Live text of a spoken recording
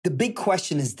The big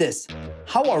question is this: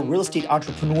 how are real estate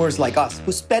entrepreneurs like us,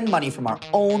 who spend money from our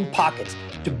own pockets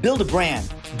to build a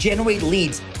brand, generate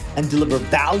leads, and deliver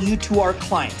value to our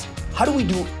clients, how do we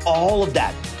do all of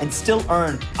that and still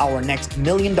earn our next $1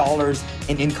 million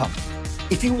in income?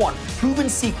 If you want proven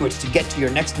secrets to get to your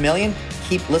next million,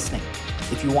 keep listening.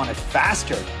 If you want it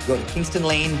faster, go to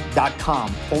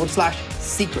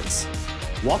kingstonlane.com/secrets.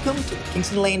 Welcome to the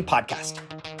Kingston Lane Podcast.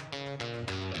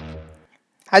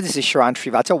 Hi, this is Sharran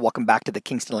Srivatsaa. Welcome back to the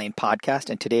Kingston Lane Podcast.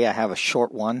 And today I have a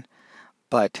short one,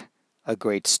 but a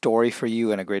great story for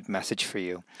you and a great message for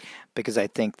you, because I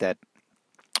think that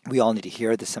we all need to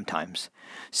hear this sometimes.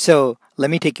 So let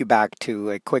me take you back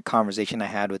to a quick conversation I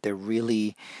had with a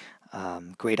really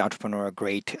great entrepreneur, a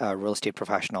great real estate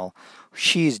professional.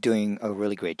 She's doing a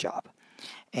really great job.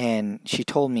 And she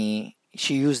told me,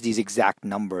 she used these exact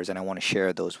numbers, and I want to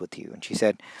share those with you. And she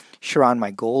said, Sharran,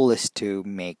 my goal is to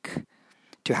make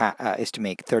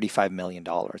 $35 million.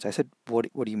 I said,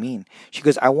 what do you mean? She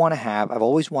goes, I've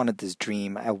always wanted this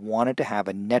dream. I wanted to have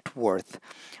a net worth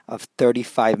of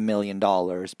 $35 million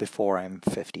before I'm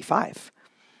 55.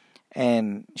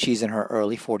 And she's in her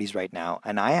early 40s right now,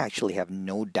 and I actually have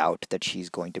no doubt that she's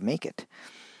going to make it.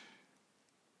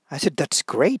 I said, that's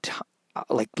great.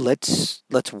 Let's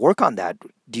work on that.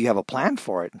 Do you have a plan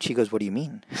for it? And she goes, what do you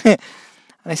mean? And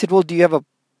I said, well, do you have a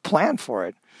plan for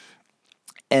it?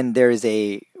 And there's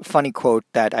a funny quote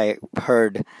that I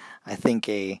heard, I think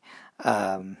a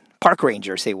park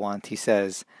ranger say once. He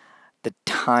says, the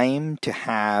time to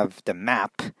have the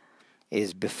map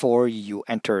is before you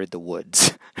enter the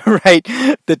woods, right?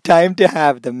 The time to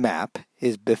have the map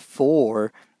is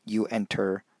before you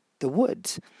enter the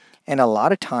woods. And a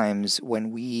lot of times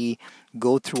when we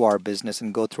go through our business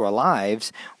and go through our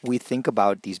lives, we think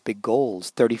about these big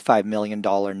goals, $35 million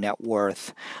net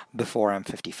worth before I'm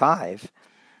 55.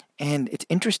 And it's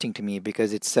interesting to me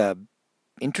because it's an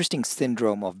interesting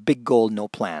syndrome of big goal, no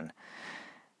plan.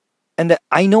 And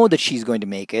I know that she's going to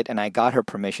make it, and I got her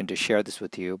permission to share this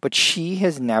with you, but she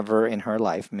has never in her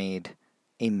life made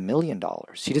 $1 million.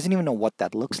 She doesn't even know what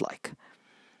that looks like.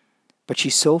 But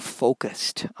she's so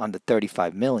focused on the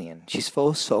 35 million. She's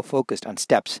so focused on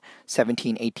steps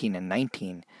 17, 18, and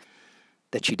 19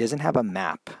 that she doesn't have a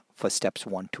map for steps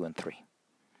 1, 2, and 3.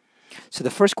 So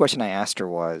the first question I asked her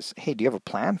was, hey, do you have a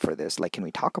plan for this? Like, can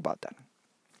we talk about that?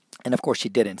 And of course she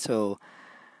didn't. So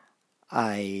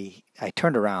I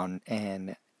turned around,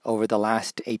 and over the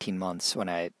last 18 months when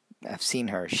I've seen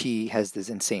her, she has this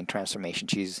insane transformation.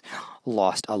 She's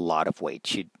lost a lot of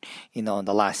weight. In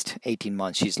the last 18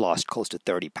 months, she's lost close to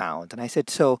 30 pounds. And I said,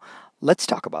 so let's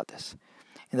talk about this.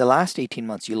 In the last 18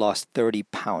 months, you lost 30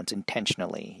 pounds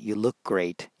intentionally. You look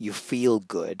great. You feel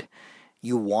good.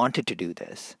 You wanted to do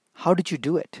this. How did you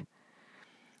do it?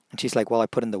 And she's like, well, I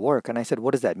put in the work. And I said,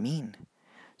 what does that mean?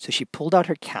 So she pulled out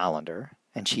her calendar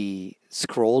and she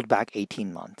scrolled back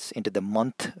 18 months into the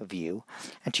month view,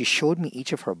 and she showed me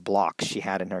each of her blocks she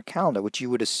had in her calendar, which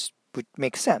would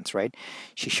make sense, right?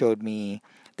 She showed me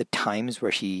the times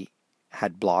where she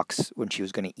had blocks when she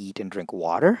was going to eat and drink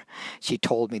water. She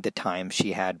told me the times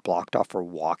she had blocked off for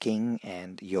walking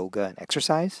and yoga and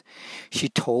exercise. She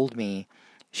showed me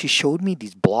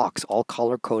these blocks all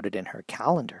color-coded in her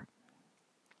calendar.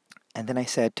 And then I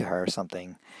said to her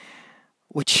something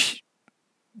which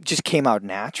just came out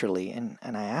naturally. And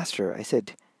I asked her, I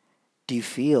said, do you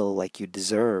feel like you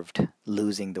deserved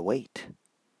losing the weight?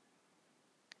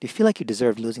 Do you feel like you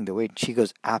deserved losing the weight? And she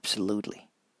goes, absolutely.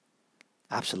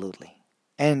 Absolutely.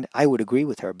 And I would agree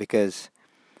with her, because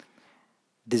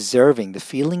the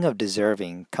feeling of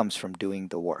deserving comes from doing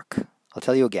the work. I'll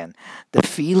tell you again, the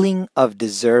feeling of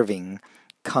deserving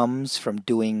comes from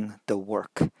doing the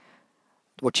work.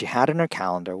 What she had in her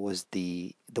calendar was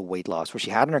the weight loss. What she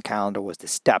had in her calendar was the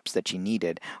steps that she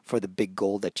needed for the big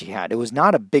goal that she had. It was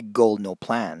not a big goal, no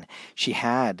plan. She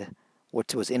had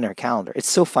what was in her calendar. It's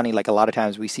so funny, like a lot of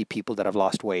times we see people that have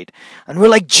lost weight, and we're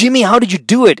like, Jimmy, how did you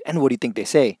do it? And what do you think they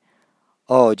say?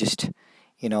 Oh, just,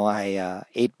 I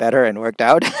ate better and worked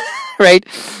out, right?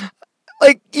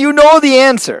 Like, the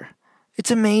answer.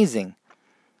 It's amazing.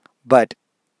 But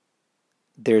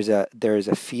there's a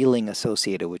feeling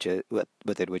associated with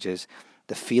it, which is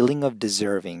the feeling of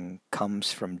deserving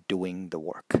comes from doing the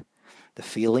work. The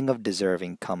feeling of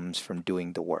deserving comes from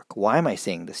doing the work. Why am I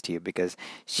saying this to you? Because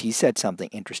she said something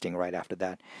interesting right after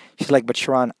that. She's like, but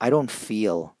Sharran, I don't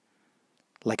feel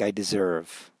like I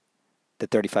deserve the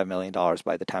 $35 million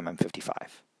by the time I'm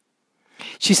 55.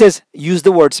 She says, use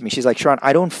the words to me. She's like, Sharran,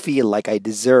 I don't feel like I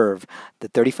deserve the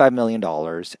 $35 million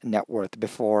net worth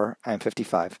before I'm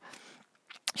 55.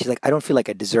 She's like, I don't feel like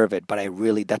I deserve it, but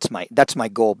that's my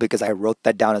goal because I wrote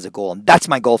that down as a goal, and that's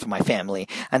my goal for my family.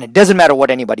 And it doesn't matter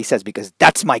what anybody says because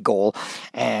that's my goal.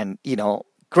 And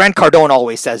Grant Cardone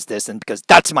always says this, and because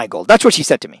that's my goal. That's what she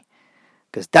said to me.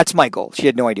 Because that's my goal. She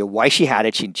had no idea why she had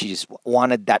it. She just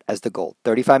wanted that as the goal.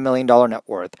 $35 million net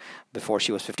worth before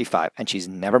she was 55. And she's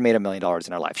never made $1 million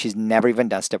in her life. She's never even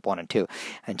done step 1 and 2.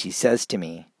 And she says to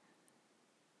me,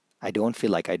 I don't feel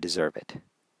like I deserve it.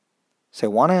 So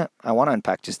I wanna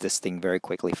unpack just this thing very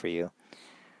quickly for you.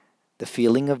 The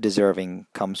feeling of deserving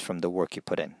comes from the work you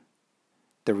put in.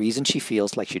 The reason she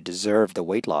feels like she deserved the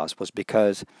weight loss was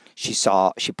because she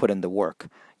put in the work.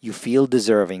 You feel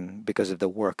deserving because of the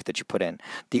work that you put in.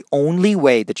 The only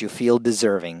way that you feel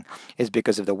deserving is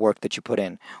because of the work that you put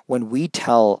in. When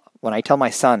I tell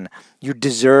my son, you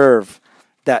deserve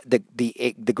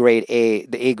the grade A,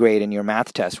 the A grade in your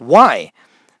math test. Why?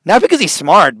 Not because he's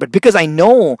smart, but because I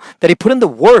know that he put in the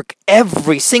work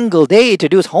every single day to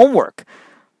do his homework.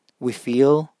 We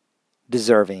feel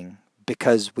deserving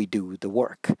because we do the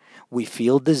work. We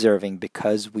feel deserving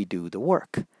because we do the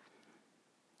work.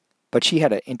 But she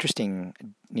had an interesting,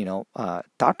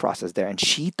 thought process there, and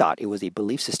she thought it was a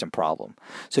belief system problem.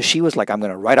 So she was like, I'm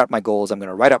going to write out my goals. I'm going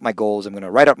to write out my goals. I'm going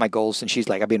to write out my goals. And she's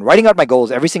like, I've been writing out my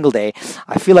goals every single day.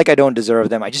 I feel like I don't deserve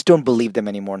them. I just don't believe them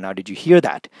anymore now. Did you hear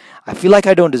that? I feel like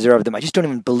I don't deserve them. I just don't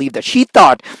even believe that. She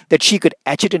thought that she could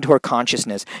etch it into her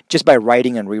consciousness just by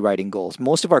writing and rewriting goals.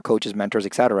 Most of our coaches, mentors,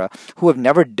 etc., who have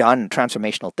never done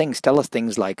transformational things tell us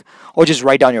things like, oh, just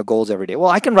write down your goals every day. Well,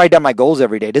 I can write down my goals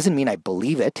every day. It doesn't mean I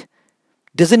believe it.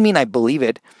 Doesn't mean I believe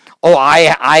it. Oh,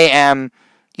 I am,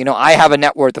 I have a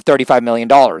net worth of $35 million.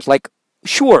 Like,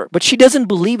 sure, but she doesn't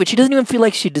believe it. She doesn't even feel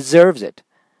like she deserves it.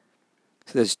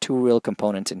 So there's 2 real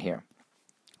components in here.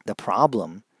 The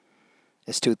problem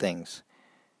is 2 things.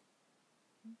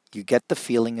 You get the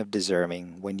feeling of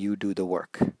deserving when you do the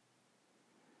work.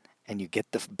 And you get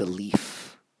the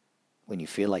belief when you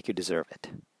feel like you deserve it.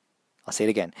 I'll say it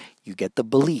again. You get the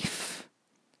belief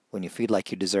when you feel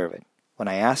like you deserve it. When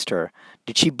I asked her,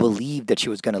 did she believe that she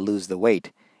was going to lose the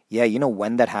weight? Yeah, you know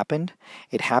when that happened?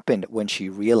 It happened when she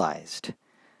realized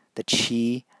that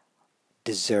she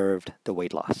deserved the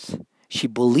weight loss. She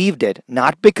believed it,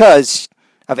 not because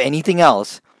of anything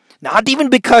else, not even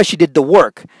because she did the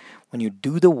work. When you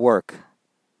do the work,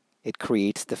 it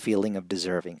creates the feeling of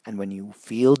deserving. And when you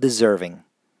feel deserving,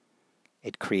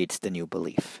 it creates the new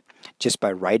belief. Just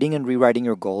by writing and rewriting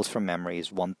your goals from memory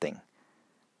is one thing.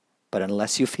 But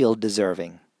unless you feel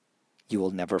deserving, you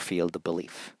will never feel the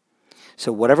belief.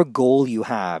 So whatever goal you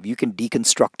have, you can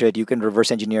deconstruct it, you can reverse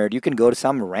engineer it, you can go to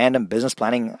some random business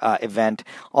planning event.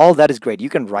 All that is great. You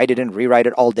can write it and rewrite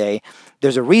it all day.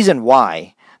 There's a reason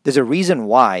why. There's a reason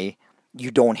why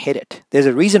you don't hit it. There's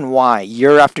a reason why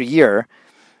year after year,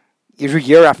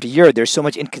 there's so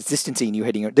much inconsistency in you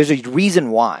hitting it. There's a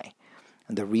reason why.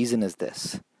 And the reason is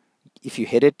this. If you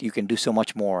hit it, you can do so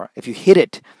much more. If you hit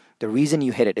it, the reason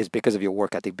you hit it is because of your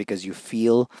work ethic, because you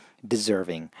feel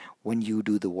deserving when you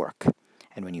do the work.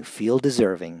 And when you feel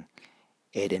deserving,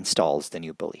 it installs the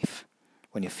new belief.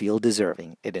 When you feel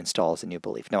deserving, it installs a new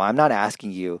belief. Now, I'm not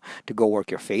asking you to go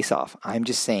work your face off. I'm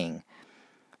just saying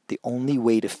the only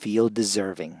way to feel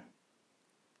deserving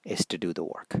is to do the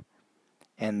work.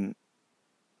 And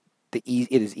it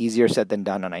is easier said than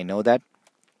done, and I know that.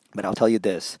 But I'll tell you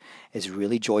this, it's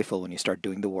really joyful when you start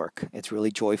doing the work. It's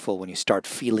really joyful when you start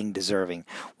feeling deserving.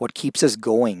 What keeps us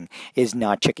going is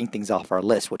not checking things off our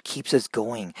list. What keeps us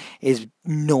going is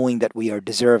knowing that we are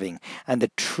deserving. And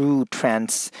the true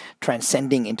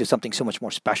transcending into something so much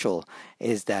more special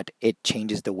is that it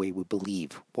changes the way we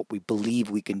believe. What we believe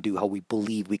we can do, how we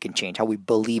believe we can change, how we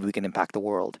believe we can impact the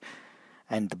world.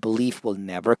 And the belief will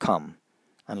never come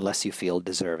unless you feel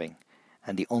deserving.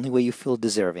 And the only way you feel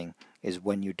deserving is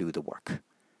when you do the work,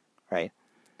 right?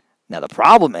 Now, the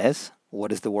problem is,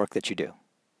 what is the work that you do?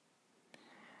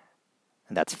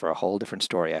 And that's for a whole different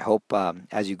story. I hope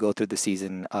as you go through the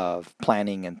season of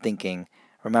planning and thinking,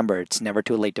 remember, it's never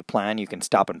too late to plan. You can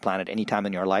stop and plan at any time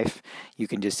in your life. You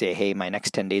can just say, hey, my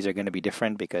next 10 days are going to be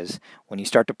different, because when you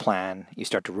start to plan, you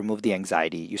start to remove the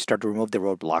anxiety, you start to remove the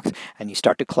roadblocks, and you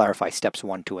start to clarify steps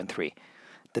 1, 2, and 3.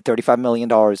 The $35 million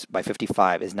by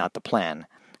 55 is not the plan.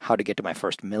 How to get to my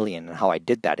first million and how I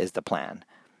did that is the plan.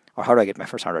 Or how do I get my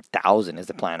first 100,000 is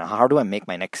the plan. Or how do I make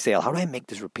my next sale? How do I make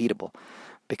this repeatable?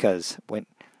 Because when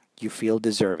you feel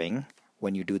deserving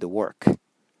when you do the work,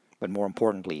 but more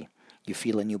importantly, you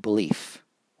feel a new belief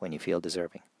when you feel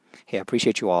deserving. Hey, I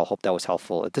appreciate you all. Hope that was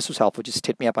helpful. If this was helpful, just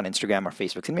hit me up on Instagram or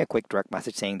Facebook. Send me a quick direct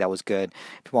message saying that was good.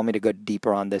 If you want me to go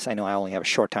deeper on this, I know I only have a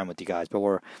short time with you guys, but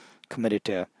we're committed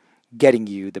to getting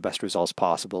you the best results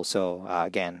possible. So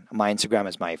again, my Instagram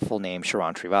is my full name,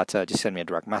 Sharran Srivatsaa. Just send me a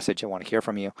direct message. I want to hear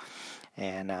from you.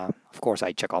 And of course,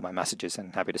 I check all my messages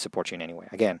and happy to support you in any way.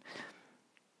 Again,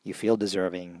 you feel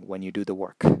deserving when you do the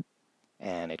work.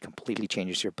 And it completely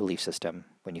changes your belief system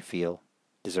when you feel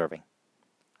deserving.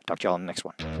 Talk to you all in the next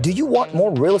one. Do you want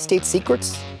more real estate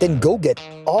secrets? Then go get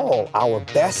all our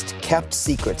best kept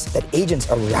secrets that agents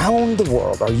around the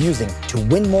world are using to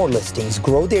win more listings,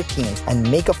 grow their teams, and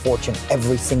make a fortune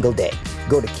every single day.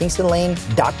 Go to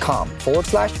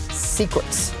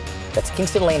kingstonlane.com/secrets. That's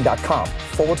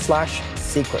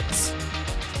kingstonlane.com/secrets.